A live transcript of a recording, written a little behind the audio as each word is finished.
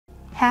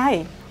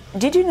Hi!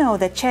 Did you know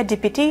that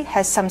ChatGPT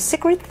has some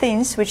secret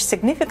things which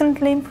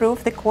significantly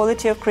improve the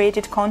quality of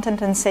created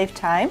content and save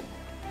time?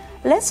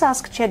 Let's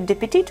ask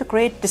ChatGPT to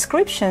create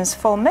descriptions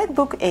for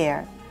MacBook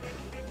Air.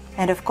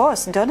 And of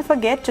course, don't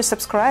forget to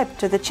subscribe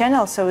to the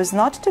channel so as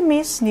not to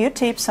miss new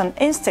tips on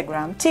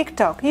Instagram,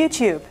 TikTok,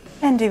 YouTube,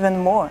 and even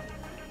more.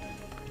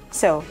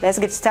 So, let's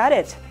get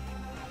started!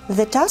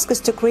 The task is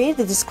to create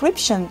the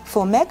description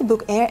for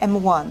MacBook Air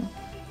M1.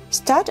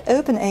 Start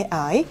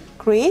OpenAI,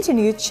 create a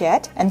new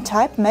chat and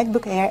type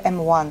MacBook Air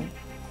M1.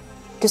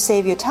 To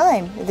save your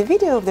time, the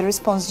video of the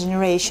response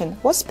generation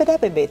was sped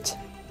up a bit.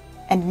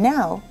 And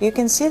now you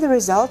can see the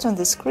result on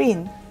the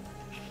screen.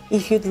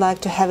 If you'd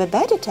like to have a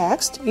better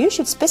text, you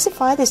should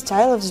specify the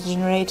style of the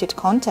generated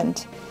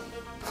content.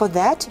 For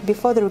that,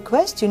 before the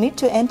request, you need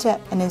to enter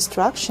an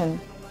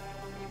instruction.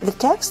 The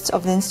texts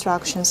of the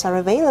instructions are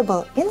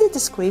available in the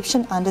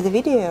description under the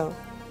video.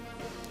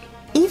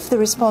 If the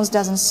response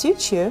doesn't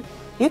suit you,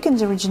 you can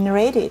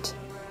regenerate it.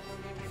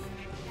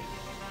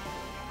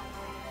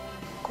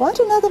 Quite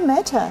another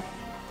matter,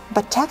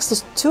 but text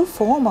is too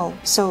formal,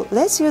 so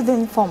let's use the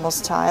informal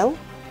style.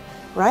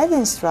 Write the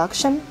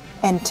instruction,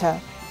 enter.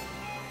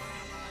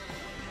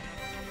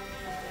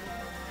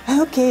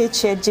 Okay,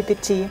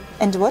 ChatGPT,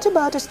 and what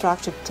about a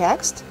structured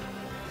text?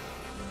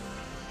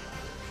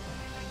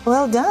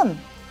 Well done!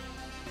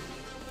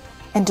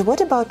 And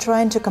what about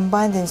trying to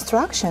combine the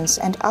instructions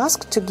and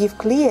ask to give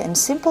clear and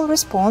simple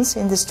response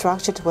in the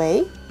structured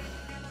way?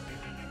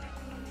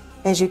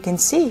 As you can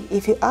see,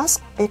 if you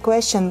ask a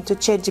question to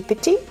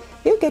ChatGPT,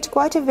 you get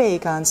quite a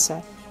vague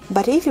answer.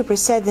 But if you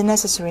preset the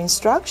necessary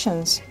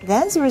instructions,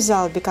 then the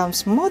result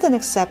becomes more than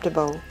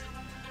acceptable.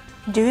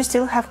 Do you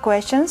still have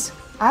questions?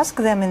 Ask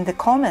them in the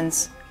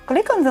comments.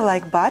 Click on the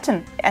like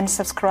button and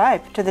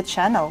subscribe to the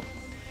channel.